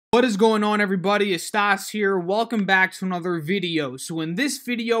What is going on, everybody? It's Stas here. Welcome back to another video. So in this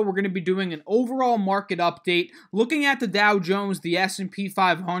video, we're going to be doing an overall market update, looking at the Dow Jones, the S&P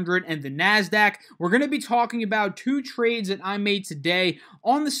 500, and the NASDAQ. We're going to be talking about two trades that I made today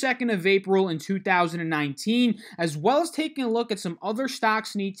on the 2nd of April in 2019, as well as taking a look at some other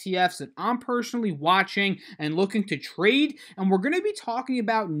stocks and ETFs that I'm personally watching and looking to trade. And we're going to be talking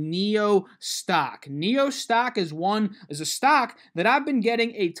about NIO stock. NIO stock is a stock that I've been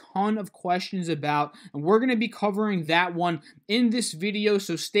getting a ton of questions about, and we're going to be covering that one in this video,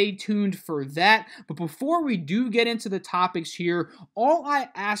 so stay tuned for that. But before we do get into the topics here, all I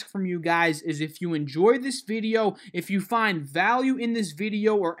ask from you guys is if you enjoy this video, if you find value in this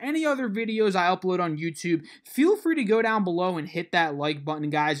video or any other videos I upload on YouTube, feel free to go down below and hit that like button,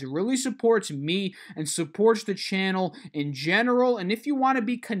 guys. It really supports me and supports the channel in general. And if you want to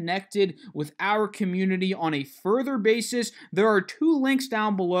be connected with our community on a further basis, there are two links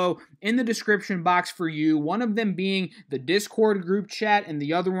down below in the description box for you, one of them being the Discord group chat and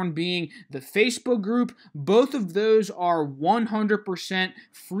the other one being the Facebook group. Both of those are 100%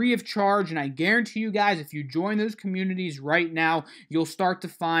 free of charge, and I guarantee you guys, if you join those communities right now, you'll start to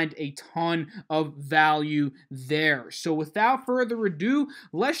find a ton of value there. So without further ado,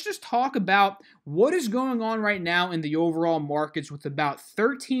 let's just talk about what is going on right now in the overall markets with about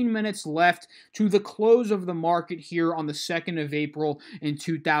 13 minutes left to the close of the market here on the 2nd of April in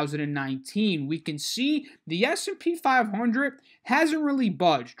 2019. We can see the S&P 500 hasn't really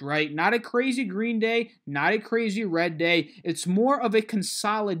budged, right? Not a crazy green day, not a crazy red day. It's more of a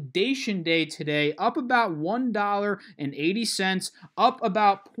consolidation day today, up about $1.80, up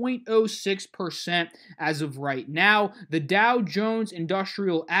about 0.06% as of right now. The Dow Jones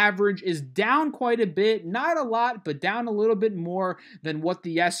Industrial Average is down quite a bit, not a lot, but down a little bit more than what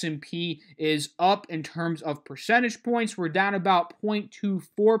the S&P is up in terms of percentage points. We're down about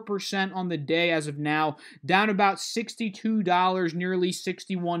 0.24% on the day as of now, down about $62, nearly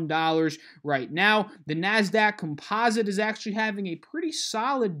 $61 right now. The NASDAQ Composite is actually having a pretty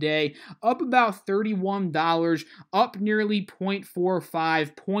solid day, up about $31, up nearly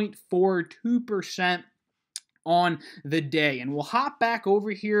 0.45, 0.42% on the day. And we'll hop back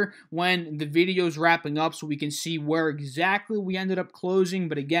over here when the video's wrapping up so we can see where exactly we ended up closing.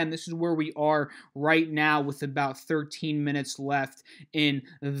 But again, this is where we are right now with about 13 minutes left in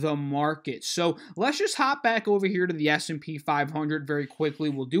the market. So let's just hop back over here to the S&P 500 very quickly.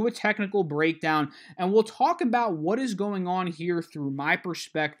 We'll do a technical breakdown and we'll talk about what is going on here through my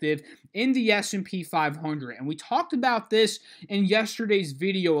perspective in the S&P 500. And we talked about this in yesterday's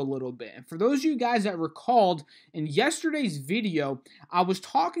video a little bit. And for those of you guys that recalled, in yesterday's video, I was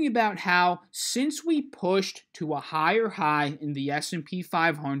talking about how since we pushed to a higher high in the S&P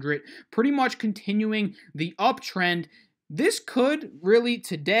 500, pretty much continuing the uptrend, this could really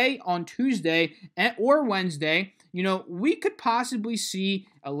today on Tuesday or Wednesday, we could possibly see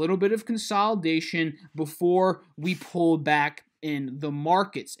a little bit of consolidation before we pull back in the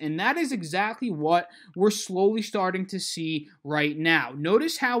markets. And that is exactly what we're slowly starting to see right now.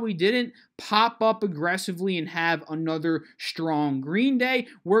 Notice how we didn't pop up aggressively and have another strong green day.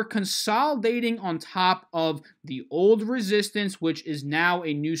 We're consolidating on top of the old resistance, which is now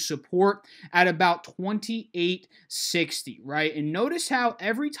a new support at about 2860, right? And notice how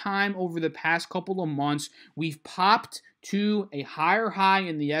every time over the past couple of months we've popped to a higher high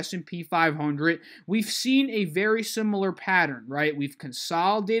in the S&P 500, we've seen a very similar pattern, right? We've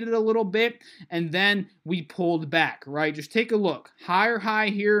consolidated a little bit and then we pulled back, right? Just take a look. Higher high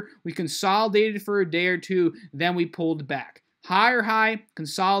here, we consolidated for a day or two, then we pulled back. Higher high,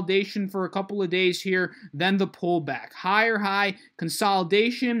 consolidation for a couple of days here, then the pullback. Higher high,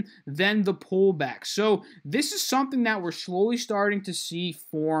 consolidation, then the pullback. So this is something that we're slowly starting to see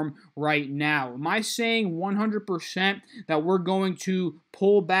form right now. Am I saying 100% that we're going to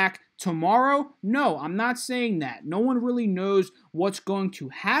pull back tomorrow? No, I'm not saying that. No one really knows what's going to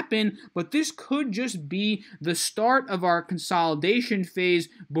happen, but this could just be the start of our consolidation phase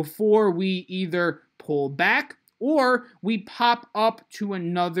before we either pull back or we pop up to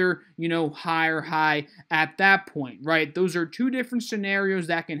another, higher high at that point, right? Those are two different scenarios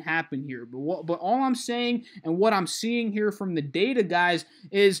that can happen here. But all I'm saying and what I'm seeing here from the data, guys,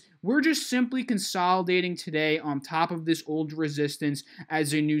 is we're just simply consolidating today on top of this old resistance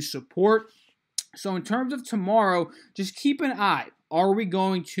as a new support. So in terms of tomorrow, just keep an eye. Are we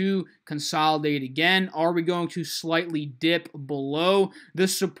going to consolidate again? Are we going to slightly dip below the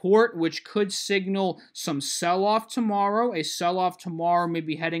support, which could signal some sell-off tomorrow, a sell-off tomorrow,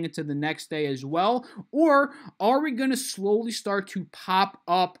 maybe heading into the next day as well? Or are we going to slowly start to pop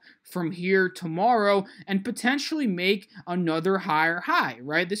up from here tomorrow and potentially make another higher high,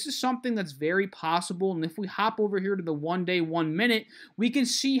 right? This is something that's very possible, and if we hop over here to the 1 day, 1 minute, we can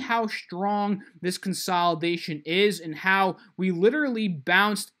see how strong this consolidation is and how we literally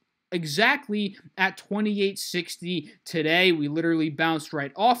bounced exactly at 28.60 today. We literally bounced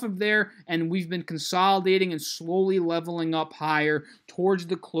right off of there, and we've been consolidating and slowly leveling up higher towards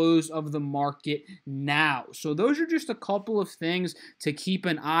the close of the market now. So those are just a couple of things to keep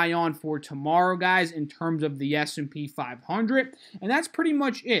an eye on for tomorrow, guys, in terms of the S&P 500. And that's pretty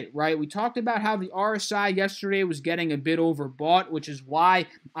much it, right? We talked about how the RSI yesterday was getting a bit overbought, which is why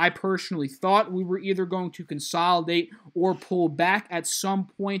I personally thought we were either going to consolidate or pull back at some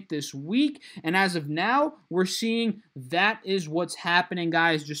point this week. And as of now, we're seeing that is what's happening,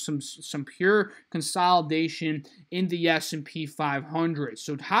 guys. Just some pure consolidation in the S&P 500.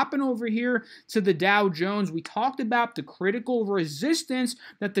 So hopping over here to the Dow Jones, we talked about the critical resistance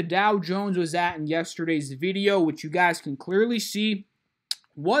that the Dow Jones was at in yesterday's video, which you guys can clearly see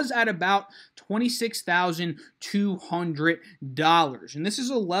was at about $26,200. And this is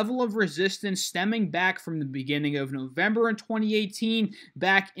a level of resistance stemming back from the beginning of November in 2018,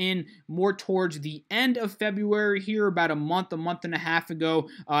 back in more towards the end of February here, about a month and a half ago,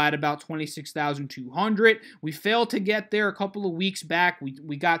 at about 26,200. We failed to get there a couple of weeks back.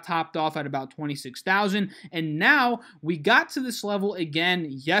 We got topped off at about 26,000, and now we got to this level again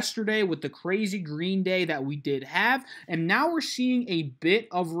yesterday with the crazy green day that we did have, and now we're seeing a bit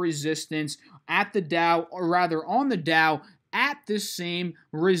of resistance at the Dow, or rather on the Dow, at this same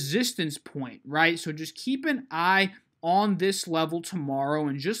resistance point, right? So just keep an eye on this level tomorrow,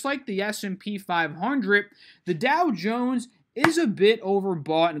 and just like the S&P 500, the Dow Jones is a bit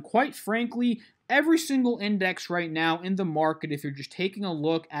overbought, and quite frankly, every single index right now in the market, if you're just taking a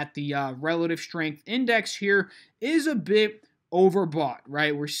look at the relative strength index here, is a bit overbought,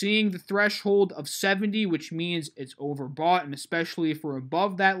 right? We're seeing the threshold of 70, which means it's overbought, and especially if we're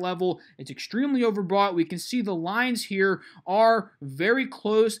above that level, it's extremely overbought. We can see the lines here are very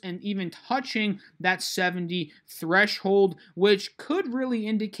close and even touching that 70 threshold, which could really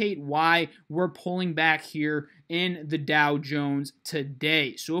indicate why we're pulling back here in the Dow Jones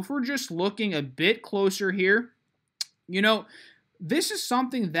today. So if we're just looking a bit closer here, you know, this is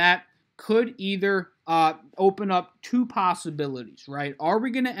something that could either open up two possibilities, right? Are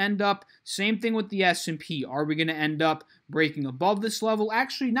we going to end up, same thing with the S&P, are we going to end up breaking above this level?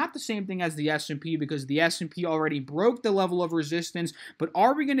 Actually, not the same thing as the S&P, because the S&P already broke the level of resistance, but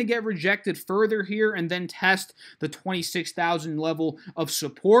are we going to get rejected further here and then test the 26,000 level of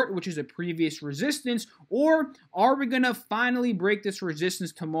support, which is a previous resistance, or are we going to finally break this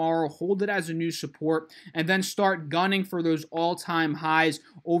resistance tomorrow, hold it as a new support, and then start gunning for those all-time highs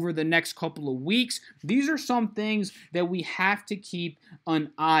over the next couple of weeks? These are some things that we have to keep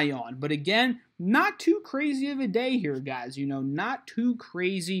an eye on. But again, not too crazy of a day here, guys. You know, not too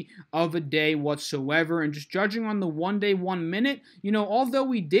crazy of a day whatsoever. And just judging on the 1 day, 1 minute, you know, although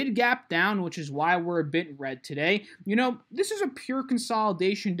we did gap down, which is why we're a bit red today, you know, this is a pure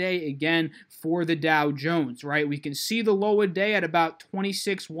consolidation day again for the Dow Jones, right? We can see the low of day at about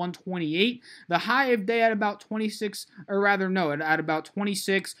 26,128, the high of day at about 26, or rather, no, at about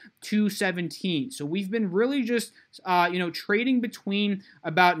 26,217. So we've been really just, you know, trading between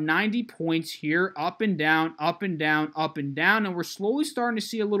about 90 points here, up and down, up and down, up and down, and we're slowly starting to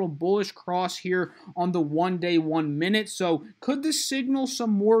see a little bullish cross here on the 1 day, 1 minute. So could this signal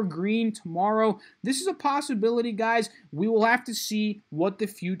some more green tomorrow? This is a possibility, guys. We will have to see what the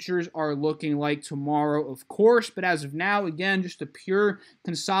futures are looking like tomorrow, of course, but as of now, again, just a pure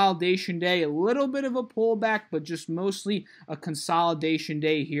consolidation day, a little bit of a pullback, but just mostly a consolidation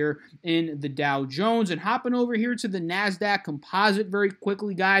day here in the Dow Jones. And hopping over here to the NASDAQ composite very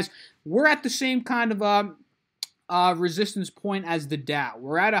quickly, guys, we're at the same kind of resistance point as the Dow.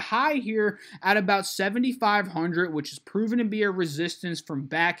 We're at a high here at about 7,500, which is proven to be a resistance from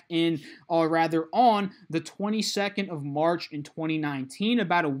back in, or rather on the 22nd of March in 2019,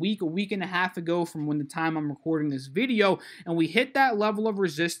 about a week and a half ago from when the time I'm recording this video, and we hit that level of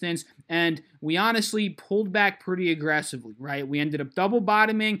resistance, and we honestly pulled back pretty aggressively, right? We ended up double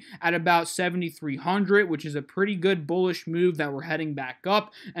bottoming at about 7,300, which is a pretty good bullish move that we're heading back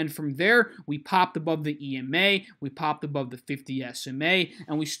up, and from there, we popped above the EMA, we popped above the 50 SMA,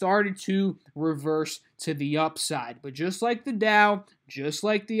 and we started to reverse to the upside. But just like the Dow, just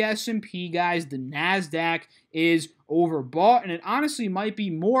like the S&P, guys, the NASDAQ is overbought, and it honestly might be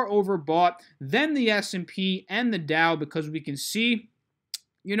more overbought than the S&P and the Dow, because we can see,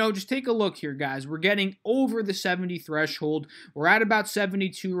 you know, just take a look here, guys. We're getting over the 70 threshold. We're at about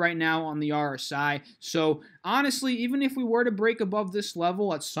 72 right now on the RSI. So honestly, even if we were to break above this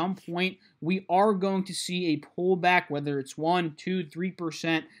level at some point, we are going to see a pullback, whether it's 1, 2,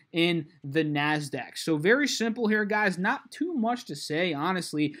 3% in the NASDAQ. So very simple here, guys. Not too much to say,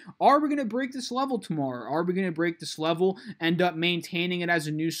 honestly. Are we going to break this level tomorrow? Are we going to break this level, end up maintaining it as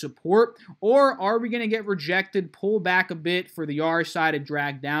a new support? Or are we going to get rejected, pull back a bit for the RSI to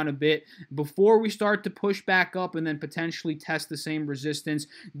drag down a bit before we start to push back up and then potentially test the same resistance?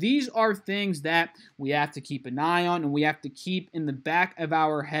 These are things that we have to keep an eye on and we have to keep in the back of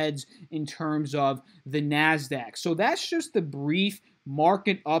our heads in terms of the NASDAQ. So that's just the brief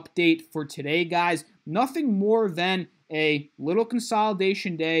market update for today, guys. Nothing more than a little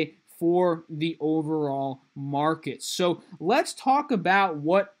consolidation day for the overall market. So let's talk about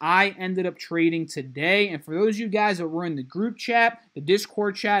what I ended up trading today. And for those of you guys that were in the group chat, the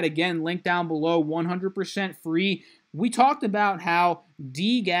Discord chat, again, link down below, 100% free. We talked about how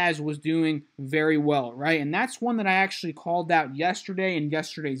DGAS was doing very well, right? And that's one that I actually called out yesterday in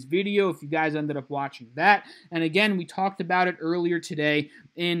yesterday's video, if you guys ended up watching that. And again, we talked about it earlier today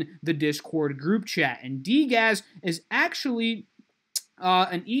in the Discord group chat. And DGAS is actually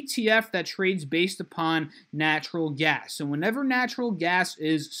an ETF that trades based upon natural gas. And whenever natural gas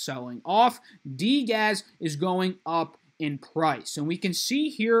is selling off, DGAS is going up in price. And we can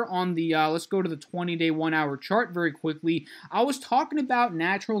see here on the, let's go to the 20-day 1-hour chart very quickly. I was talking about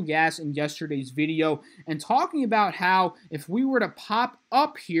natural gas in yesterday's video and talking about how if we were to pop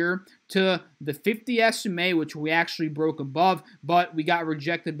up here to the 50 SMA, which we actually broke above, but we got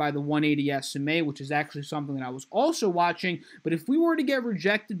rejected by the 180 SMA, which is actually something that I was also watching. But if we were to get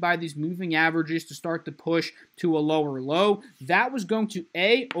rejected by these moving averages to start to push to a lower low, that was going to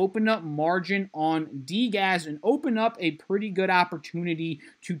open up margin on DGAS and open up a pretty good opportunity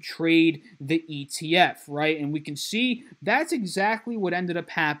to trade the ETF, right? And we can see that's exactly what ended up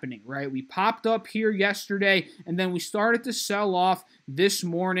happening, right? We popped up here yesterday and then we started to sell off this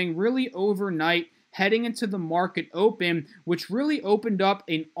morning, really overnight, heading into the market open, which really opened up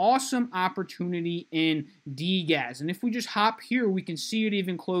an awesome opportunity in DGAS. And if we just hop here, we can see it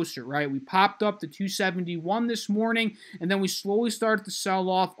even closer, right? We popped up to 271 this morning, and then we slowly started to sell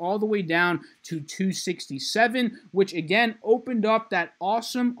off all the way down to 267, which again opened up that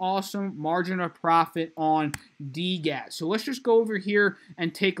awesome margin of profit on DGAS. So let's just go over here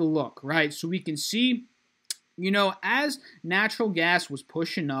and take a look, right? So we can see, you know, as natural gas was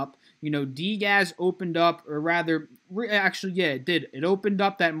pushing up, you know, DGAS opened up, or rather, actually, yeah, it did. It opened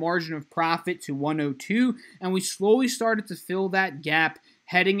up that margin of profit to 102, and we slowly started to fill that gap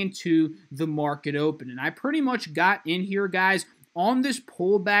heading into the market open. And I pretty much got in here, guys, on this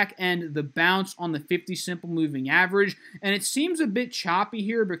pullback and the bounce on the 50 simple moving average. And it seems a bit choppy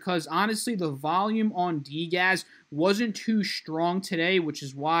here because honestly the volume on DGAS wasn't too strong today, which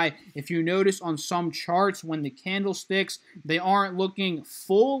is why if you notice on some charts when the candlesticks, they aren't looking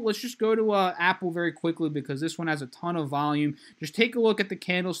full. Let's just go to Apple very quickly because this one has a ton of volume. Just take a look at the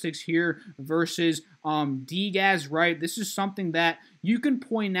candlesticks here versus DGAS, right? This is something that you can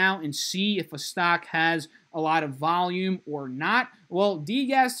point out and see if a stock has a lot of volume or not. Well,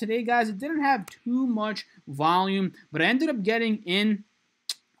 DGAS today, guys, it didn't have too much volume, but I ended up getting in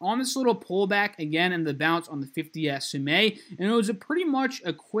on this little pullback again and the bounce on the 50 SMA, and it was pretty much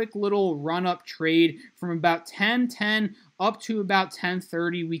a quick little run-up trade from about 10.10 up to about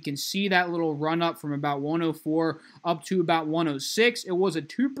 10.30. We can see that little run-up from about 104 up to about 106. It was a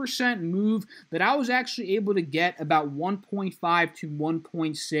 2% move that I was actually able to get about 1.5 to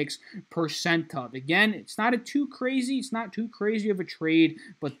 1.6% of. Again, it's not too crazy of a trade,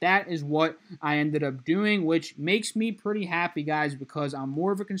 but that is what I ended up doing, which makes me pretty happy, guys, because I'm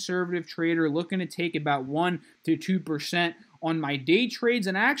more of a conservative trader looking to take about 1 to 2% on my day trades,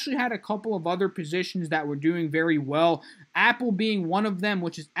 and I actually had a couple of other positions that were doing very well, Apple being one of them,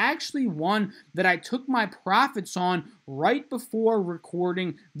 which is actually one that I took my profits on right before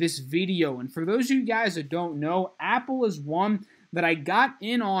recording this video. And for those of you guys that don't know, Apple is one that I got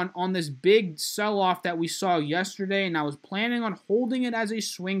in on this big sell-off that we saw yesterday, and I was planning on holding it as a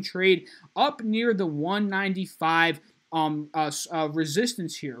swing trade up near the 195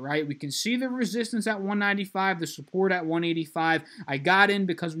 resistance here, right? We can see the resistance at 195, the support at 185. I got in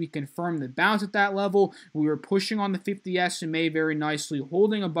because we confirmed the bounce at that level. We were pushing on the 50 SMA very nicely,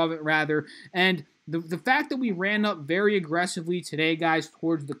 holding above it rather, and the fact that we ran up very aggressively today, guys,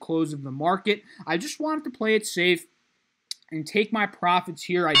 towards the close of the market, I just wanted to play it safe and take my profits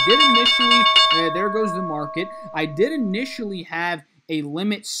here. I did initially, there goes the market. I did initially have a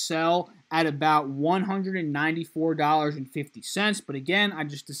limit sell at about $194.50. But again, I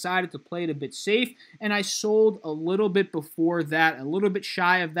just decided to play it a bit safe, and I sold a little bit before that, a little bit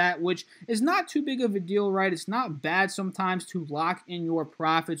shy of that, which is not too big of a deal, right? It's not bad sometimes to lock in your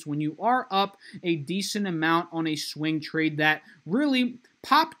profits when you are up a decent amount on a swing trade that really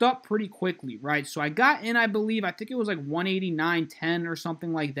popped up pretty quickly, right? So I got in, I think it was like 189.10 or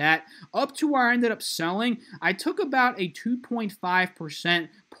something like that, up to where I ended up selling. I took about a 2.5%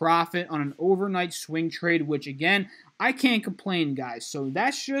 profit on an overnight swing trade, which again, I can't complain, guys. So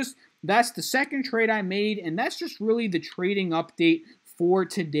that's the second trade I made, and that's just really the trading update for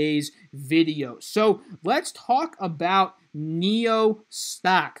today's video. So let's talk about NIO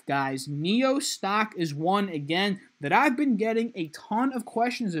stock, guys. NIO stock is one, again, that I've been getting a ton of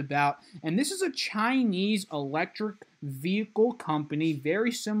questions about, and this is a Chinese electric vehicle company,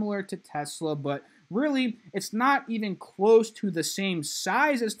 very similar to Tesla, but really, it's not even close to the same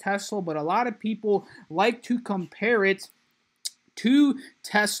size as Tesla, but a lot of people like to compare it to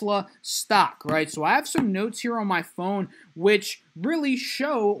Tesla stock, right? So I have some notes here on my phone which really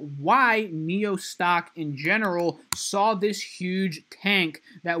show why NIO stock in general saw this huge tank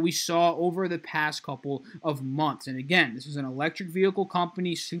that we saw over the past couple of months. And again, this is an electric vehicle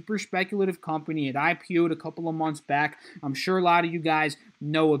company, super speculative company. It IPO'd a couple of months back. I'm sure a lot of you guys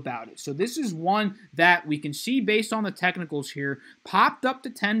know about it. So this is one that we can see based on the technicals here, popped up to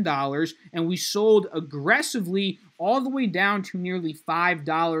 $10, and we sold aggressively all the way down to nearly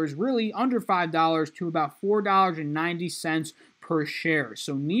 $5, really under $5 to about $4.90 per share.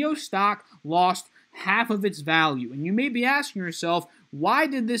 So NIO stock lost half of its value. And you may be asking yourself, why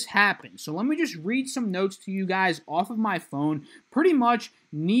did this happen? So let me just read some notes to you guys off of my phone. Pretty much,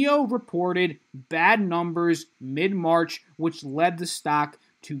 NIO reported bad numbers mid-March, which led the stock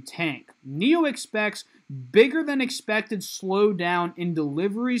to tank. NIO expects bigger than expected slowdown in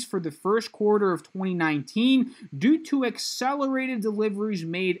deliveries for the first quarter of 2019 due to accelerated deliveries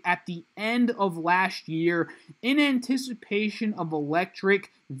made at the end of last year in anticipation of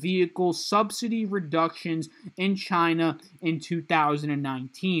electric vehicle subsidy reductions in China in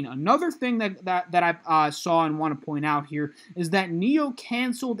 2019. Another thing that I saw and want to point out here is that NIO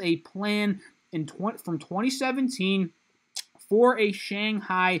canceled a plan from 2017 for a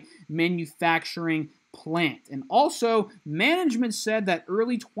Shanghai manufacturing plant. And also, management said that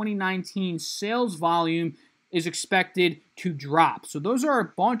early 2019 sales volume is expected to drop. So those are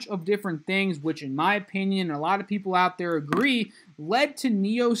a bunch of different things, which in my opinion, a lot of people out there agree, led to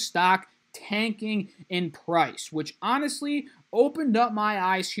NIO stock tanking in price, which honestly opened up my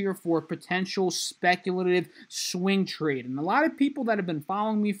eyes here for potential speculative swing trade. And a lot of people that have been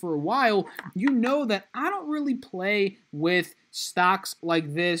following me for a while, you know that I don't really play with stocks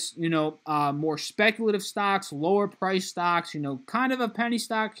like this, more speculative stocks, lower price stocks, kind of a penny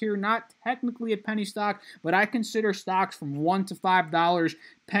stock here, not technically a penny stock, but I consider stocks from $1 to $5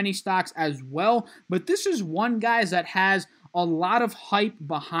 penny stocks as well. But this is one, guys, that has a lot of hype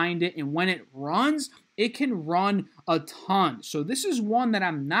behind it, and when it runs, it can run a ton. So this is one that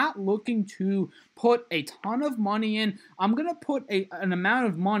I'm not looking to put a ton of money in. I'm going to put an amount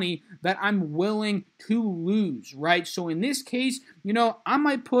of money that I'm willing to lose, right? So in this case, I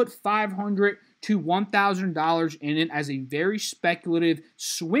might put $500 to $1,000 in it as a very speculative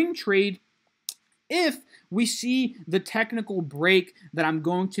swing trade if we see the technical break that I'm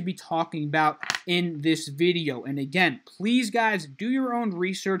going to be talking about in this video. And again, please guys, do your own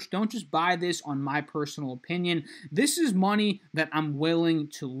research. Don't just buy this on my personal opinion. This is money that I'm willing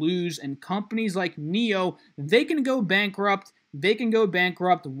to lose, and companies like NIO, they can go bankrupt. They can go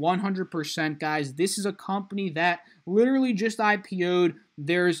bankrupt 100%, guys. This is a company that literally just IPO'd.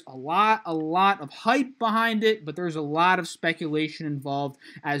 There's a lot of hype behind it, but there's a lot of speculation involved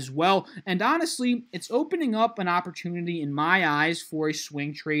as well. And honestly, it's opening up an opportunity in my eyes for a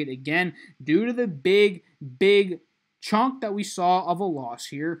swing trade, again, due to the big chunk that we saw of a loss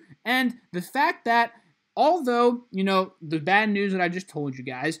here. And the fact that although, the bad news that I just told you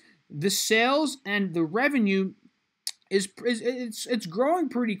guys, the sales and the revenue it's growing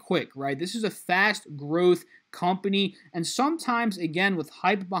pretty quick, right? This is a fast growth company, and sometimes, again, with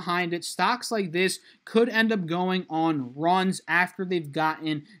hype behind it, stocks like this could end up going on runs after they've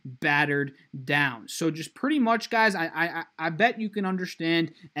gotten battered down. So just pretty much, guys, I bet you can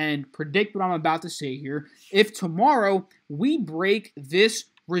understand and predict what I'm about to say here. If tomorrow we break this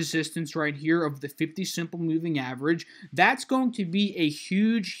resistance right here of the 50 simple moving average, that's going to be a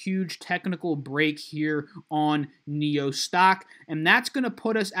huge technical break here on NIO stock, and that's going to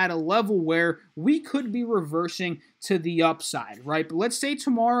put us at a level where we could be reversing to the upside, right? But let's say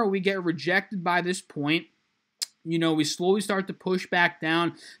tomorrow we get rejected by this point, we slowly start to push back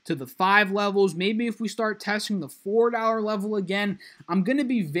down to the 5 levels. Maybe if we start testing the $4 level again, I'm going to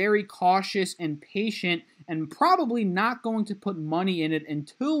be very cautious and patient and probably not going to put money in it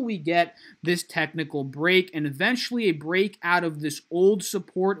until we get this technical break and eventually a break out of this old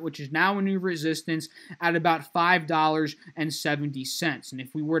support, which is now a new resistance at about $5.70. And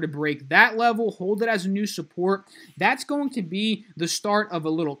if we were to break that level, hold it as a new support, that's going to be the start of a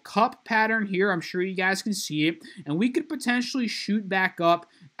little cup pattern here. I'm sure you guys can see it. And we could potentially shoot back up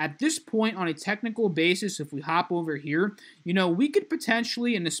at this point on a technical basis. If we hop over here, we could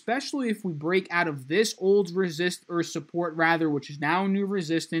potentially, and especially if we break out of this old support rather, which is now a new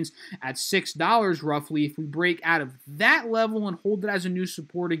resistance at $6 roughly, if we break out of that level and hold it as a new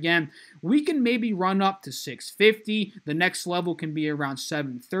support again, we can maybe run up to $6.50. The next level can be around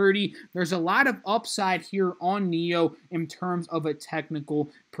 $7.30. There's a lot of upside here on NIO in terms of a technical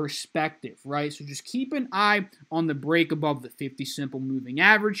perspective, right? So just keep an eye on the break above the 50 simple moving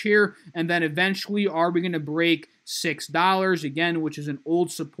average here, and then eventually are we going to break $6 again, which is an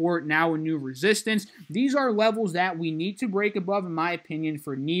old support, now a new resistance. These are levels that we need to break above, in my opinion,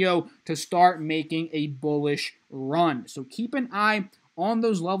 for NIO to start making a bullish run. So keep an eye on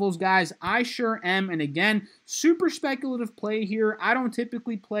those levels, guys. I sure am. And again, super speculative play here. I don't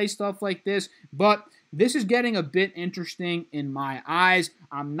typically play stuff like this, but this is getting a bit interesting in my eyes.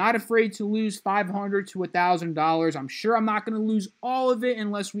 I'm not afraid to lose $500 to $1,000. I'm sure I'm not going to lose all of it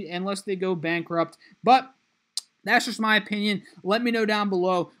unless they go bankrupt, but that's just my opinion. Let me know down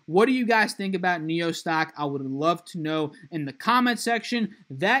below. What do you guys think about NIO stock? I would love to know in the comment section.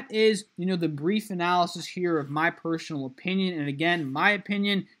 That is, the brief analysis here of my personal opinion. And again, my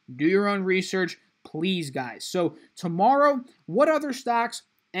opinion, do your own research, please, guys. So tomorrow, what other stocks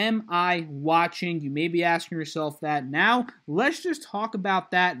am I watching? You may be asking yourself that now. Let's just talk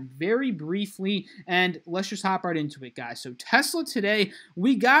about that very briefly, and let's just hop right into it, guys. So Tesla today,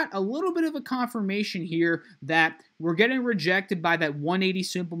 we got a little bit of a confirmation here that we're getting rejected by that 180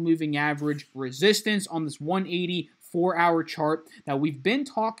 simple moving average resistance on this 180 4-hour chart that we've been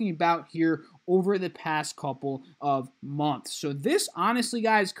talking about here over the past couple of months. So this, honestly,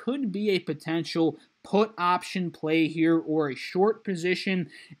 guys, could be a potential put option play here or a short position.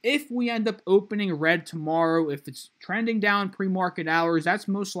 If we end up opening red tomorrow, if it's trending down pre-market hours, that's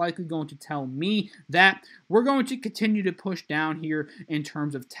most likely going to tell me that we're going to continue to push down here in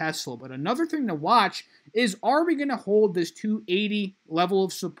terms of Tesla. But another thing to watch is, are we going to hold this 280 level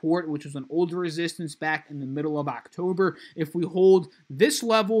of support, which was an old resistance back in the middle of October? If we hold this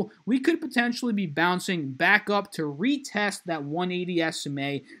level, we could potentially be bouncing back up to retest that 180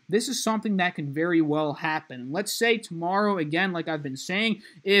 SMA. This is something that can very well happen. Let's say tomorrow, again, like I've been saying,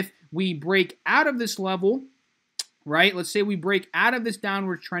 if we break out of this level, right? Let's say we break out of this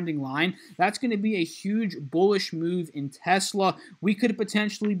downward trending line. That's going to be a huge bullish move in Tesla. We could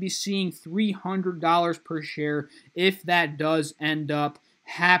potentially be seeing $300 per share if that does end up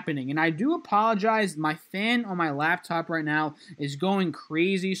happening. And I do apologize. My fan on my laptop right now is going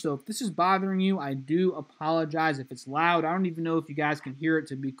crazy. So if this is bothering you, I do apologize if it's loud. I don't even know if you guys can hear it,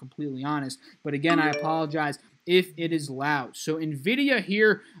 to be completely honest. But again, I apologize if it is loud. So NVIDIA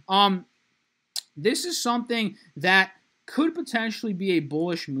here, this is something that could potentially be a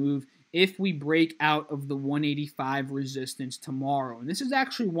bullish move if we break out of the 185 resistance tomorrow. And this is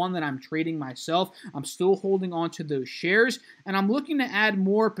actually one that I'm trading myself. I'm still holding on to those shares, and I'm looking to add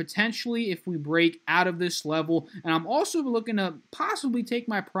more potentially if we break out of this level. And I'm also looking to possibly take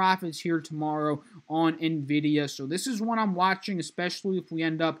my profits here tomorrow on NVIDIA. So this is one I'm watching, especially if we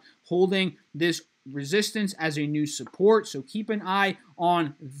end up holding this resistance as a new support. So keep an eye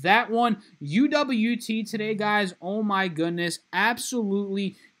on that one. UWT today, guys, oh my goodness,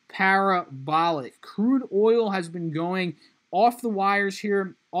 absolutely parabolic. Crude oil has been going off the wires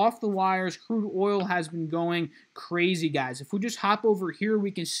here, off the wires. Crude oil has been going crazy, guys. If we just hop over here,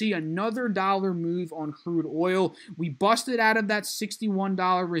 we can see another dollar move on crude oil. We busted out of that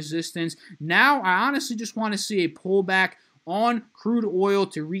 $61 resistance. Now, I honestly just want to see a pullback on crude oil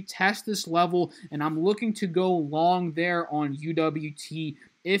to retest this level, and I'm looking to go long there on UWT.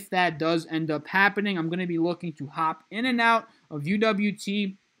 If that does end up happening, I'm going to be looking to hop in and out of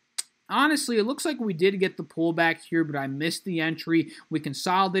UWT. Honestly, it looks like we did get the pullback here, but I missed the entry. We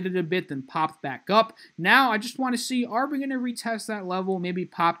consolidated a bit, then popped back up. Now, I just want to see, are we going to retest that level, maybe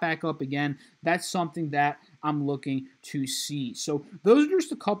pop back up again? That's something that I'm looking to see. So those are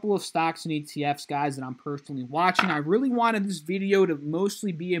just a couple of stocks and ETFs, guys, that I'm personally watching. I really wanted this video to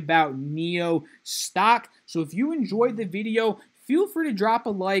mostly be about NIO stock. So if you enjoyed the video, feel free to drop a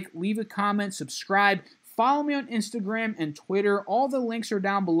like, leave a comment, subscribe. Follow me on Instagram and Twitter. All the links are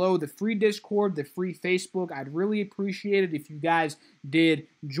down below. The free Discord, the free Facebook. I'd really appreciate it if you guys did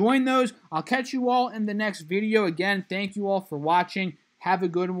join those. I'll catch you all in the next video. Again, thank you all for watching. Have a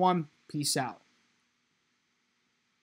good one. Peace out.